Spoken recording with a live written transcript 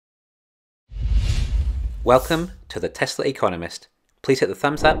Welcome to the Tesla Economist. Please hit the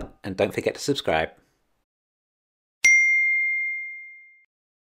thumbs up and don't forget to subscribe.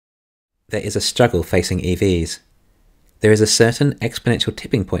 There is a struggle facing EVs. There is a certain exponential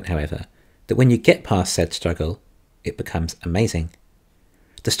tipping point, however, that when you get past said struggle, it becomes amazing.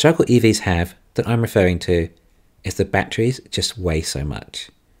 The struggle EVs have that I'm referring to is the batteries just weigh so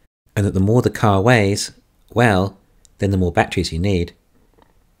much. And that the more the car weighs, well, then the more batteries you need.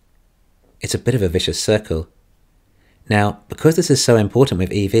 It's a bit of a vicious circle. Now, because this is so important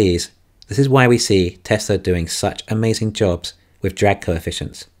with EVs, this is why we see Tesla doing such amazing jobs with drag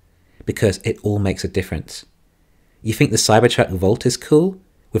coefficients, because it all makes a difference. You think the Cybertruck Volt is cool,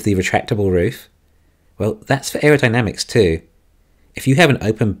 with the retractable roof? Well, that's for aerodynamics too. If you have an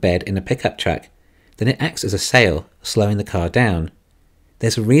open bed in a pickup truck, then it acts as a sail, slowing the car down.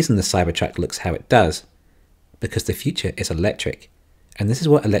 There's a reason the Cybertruck looks how it does, because the future is electric, and this is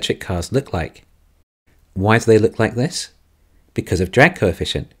what electric cars look like. Why do they look like this? Because of drag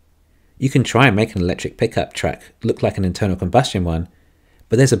coefficient. You can try and make an electric pickup truck look like an internal combustion one,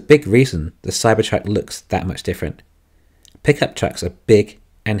 but there's a big reason the Cybertruck looks that much different. Pickup trucks are big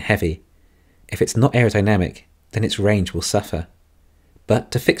and heavy. If it's not aerodynamic, then its range will suffer.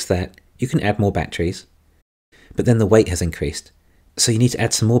 But to fix that, you can add more batteries. But then the weight has increased, so you need to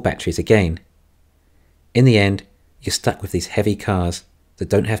add some more batteries again. In the end, you're stuck with these heavy cars that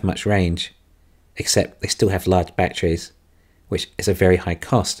don't have much range, except they still have large batteries, which is a very high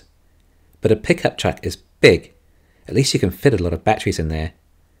cost. But a pickup truck is big. At least you can fit a lot of batteries in there.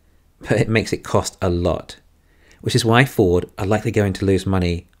 But it makes it cost a lot, which is why Ford are likely going to lose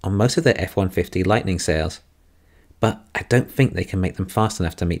money on most of their F-150 Lightning sales. But I don't think they can make them fast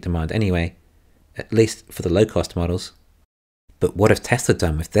enough to meet demand anyway, at least for the low-cost models. But what have Tesla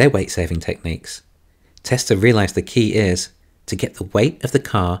done with their weight-saving techniques? Tesla realized the key is to get the weight of the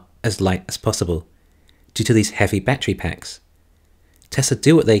car as light as possible, due to these heavy battery packs. Tesla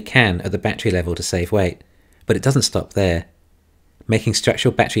do what they can at the battery level to save weight, but it doesn't stop there. Making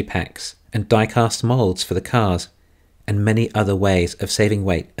structural battery packs and die-cast molds for the cars, and many other ways of saving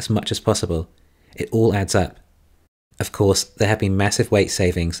weight as much as possible, it all adds up. Of course, there have been massive weight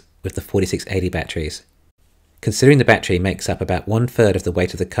savings with the 4680 batteries. Considering the battery makes up about 1/3 of the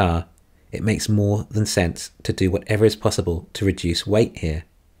weight of the car, it makes more than sense to do whatever is possible to reduce weight here.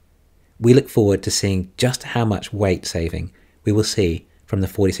 We look forward to seeing just how much weight saving we will see from the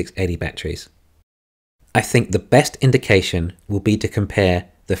 4680 batteries. I think the best indication will be to compare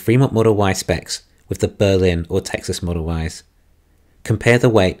the Fremont Model Y specs with the Berlin or Texas Model Ys. Compare the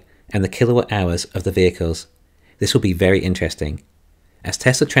weight and the kilowatt hours of the vehicles. This will be very interesting. As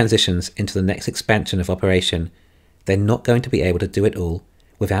Tesla transitions into the next expansion of operation, they're not going to be able to do it all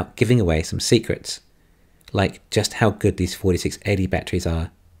without giving away some secrets, like just how good these 4680 batteries are.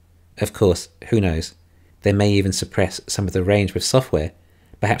 Of course, who knows, they may even suppress some of the range with software.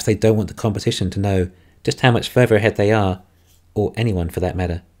 Perhaps they don't want the competition to know just how much further ahead they are, or anyone for that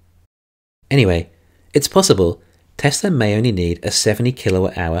matter. Anyway, it's possible Tesla may only need a 70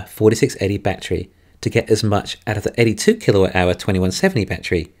 kWh 4680 battery to get as much out of the 82 kWh 2170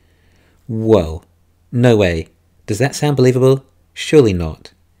 battery. Whoa, no way. Does that sound believable? Surely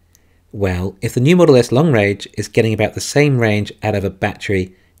not. Well, if the new Model S long range is getting about the same range out of a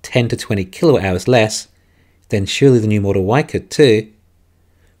battery 10 to 20 kWh less, then surely the new Model Y could too.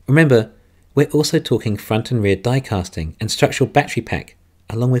 Remember, we're also talking front and rear die casting and structural battery pack,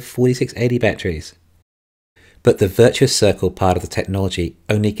 along with 4680 batteries. But the virtuous circle part of the technology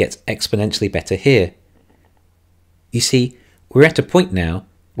only gets exponentially better here. You see, we're at a point now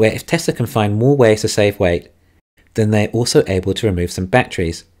where if Tesla can find more ways to save weight, then they're also able to remove some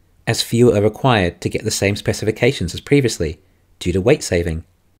batteries, as fewer are required to get the same specifications as previously, due to weight saving.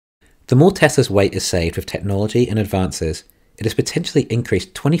 The more Tesla's weight is saved with technology and advances, it has potentially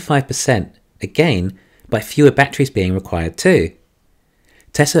increased 25%, again, by fewer batteries being required too.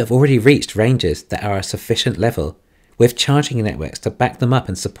 Tesla have already reached ranges that are a sufficient level, with charging networks to back them up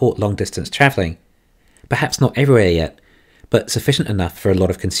and support long-distance travelling. Perhaps not everywhere yet, but sufficient enough for a lot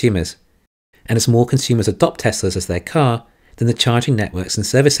of consumers. And as more consumers adopt Teslas as their car, then the charging networks and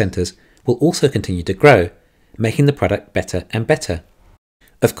service centres will also continue to grow, making the product better and better.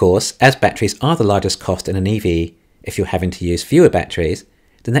 Of course, as batteries are the largest cost in an EV, if you're having to use fewer batteries,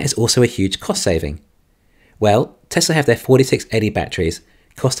 then that is also a huge cost saving. Well, Tesla have their 4680 batteries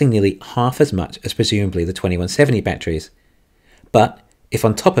costing nearly half as much as presumably the 2170 batteries. But if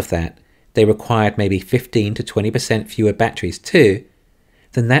on top of that, they required maybe 15 to 20% fewer batteries too,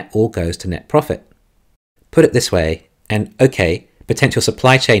 then that all goes to net profit. Put it this way, and okay, potential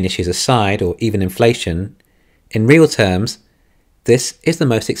supply chain issues aside or even inflation, in real terms, this is the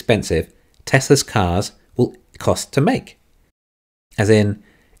most expensive Tesla's cars will cost to make. As in,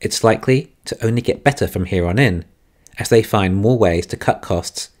 it's likely to only get better from here on in, as they find more ways to cut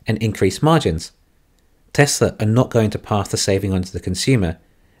costs and increase margins. Tesla are not going to pass the saving on to the consumer,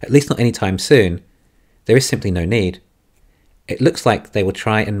 at least not anytime soon. There is simply no need. It looks like they will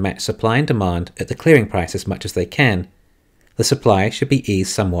try and match supply and demand at the clearing price as much as they can. The supply should be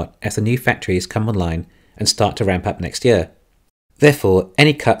eased somewhat as the new factories come online and start to ramp up next year. Therefore,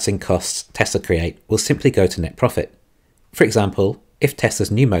 any cuts in costs Tesla create will simply go to net profit. For example, if Tesla's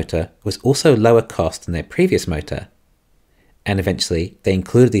new motor was also lower cost than their previous motor, and eventually they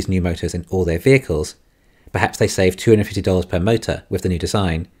included these new motors in all their vehicles, perhaps they save $250 per motor with the new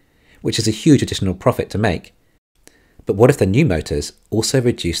design, which is a huge additional profit to make. But what if the new motors also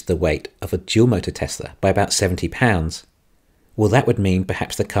reduced the weight of a dual motor Tesla by about 70 pounds? Well, that would mean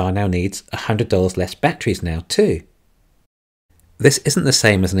perhaps the car now needs $100 less batteries now too. This isn't the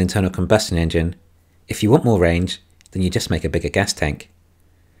same as an internal combustion engine. If you want more range, then you just make a bigger gas tank.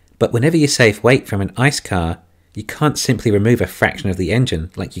 But whenever you save weight from an ICE car, you can't simply remove a fraction of the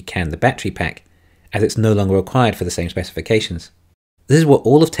engine like you can the battery pack, as it's no longer required for the same specifications. This is what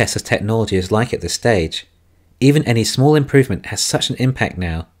all of Tesla's technology is like at this stage. Even any small improvement has such an impact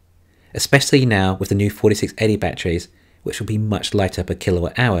now, especially now with the new 4680 batteries, which will be much lighter per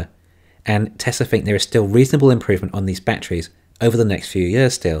kilowatt hour, and Tesla think there is still reasonable improvement on these batteries over the next few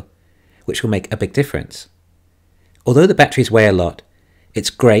years still, which will make a big difference. Although the batteries weigh a lot, it's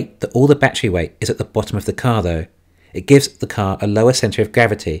great that all the battery weight is at the bottom of the car though. It gives the car a lower centre of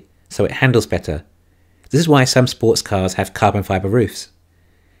gravity, so it handles better. This is why some sports cars have carbon fibre roofs.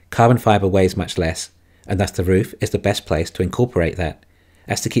 Carbon fibre weighs much less, and thus the roof is the best place to incorporate that,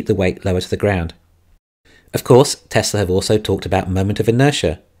 as to keep the weight lower to the ground. Of course, Tesla have also talked about moment of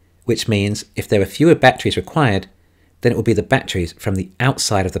inertia, which means if there are fewer batteries required, then it will be the batteries from the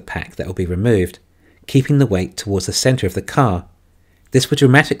outside of the pack that will be removed, keeping the weight towards the centre of the car. This would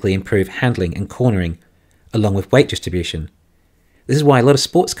dramatically improve handling and cornering, along with weight distribution. This is why a lot of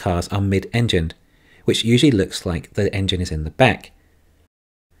sports cars are mid-engined, which usually looks like the engine is in the back.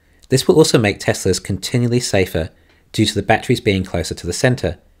 This will also make Teslas continually safer due to the batteries being closer to the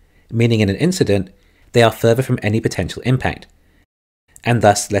centre, meaning in an incident, they are further from any potential impact, and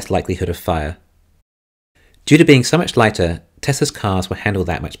thus less likelihood of fire. Due to being so much lighter, Tesla's cars will handle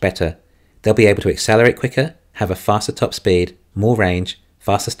that much better. They'll be able to accelerate quicker, have a faster top speed, more range,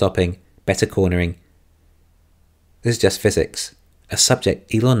 faster stopping, better cornering. This is just physics, a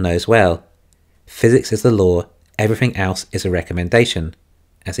subject Elon knows well. Physics is the law, everything else is a recommendation,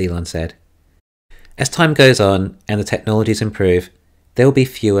 as Elon said. As time goes on and the technologies improve, there will be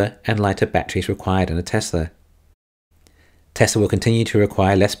fewer and lighter batteries required in a Tesla. Tesla will continue to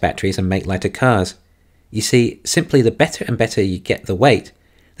require less batteries and make lighter cars. You see, simply the better and better you get the weight,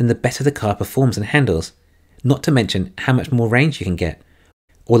 then the better the car performs and handles, not to mention how much more range you can get,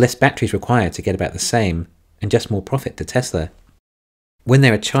 or less batteries required to get about the same, and just more profit to Tesla. When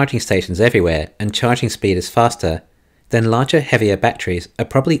there are charging stations everywhere and charging speed is faster, then larger, heavier batteries are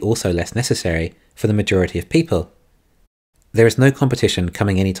probably also less necessary for the majority of people. There is no competition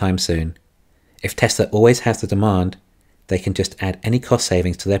coming anytime soon. If Tesla always has the demand, they can just add any cost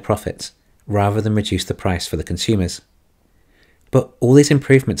savings to their profits, rather than reduce the price for the consumers. But all these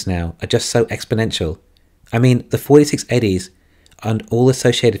improvements now are just so exponential. I mean, the 4680s and all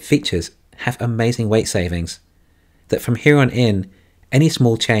associated features have amazing weight savings, that from here on in, any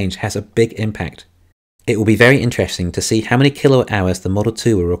small change has a big impact. It will be very interesting to see how many kilowatt hours the Model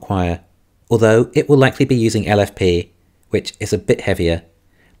 2 will require, although it will likely be using LFP, which is a bit heavier,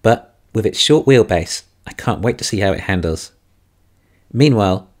 but with its short wheelbase, I can't wait to see how it handles.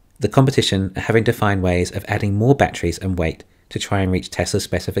 Meanwhile, the competition are having to find ways of adding more batteries and weight to try and reach Tesla's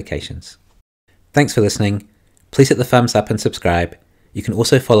specifications. Thanks for listening. Please hit the thumbs up and subscribe. You can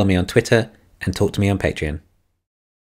also follow me on Twitter and talk to me on Patreon.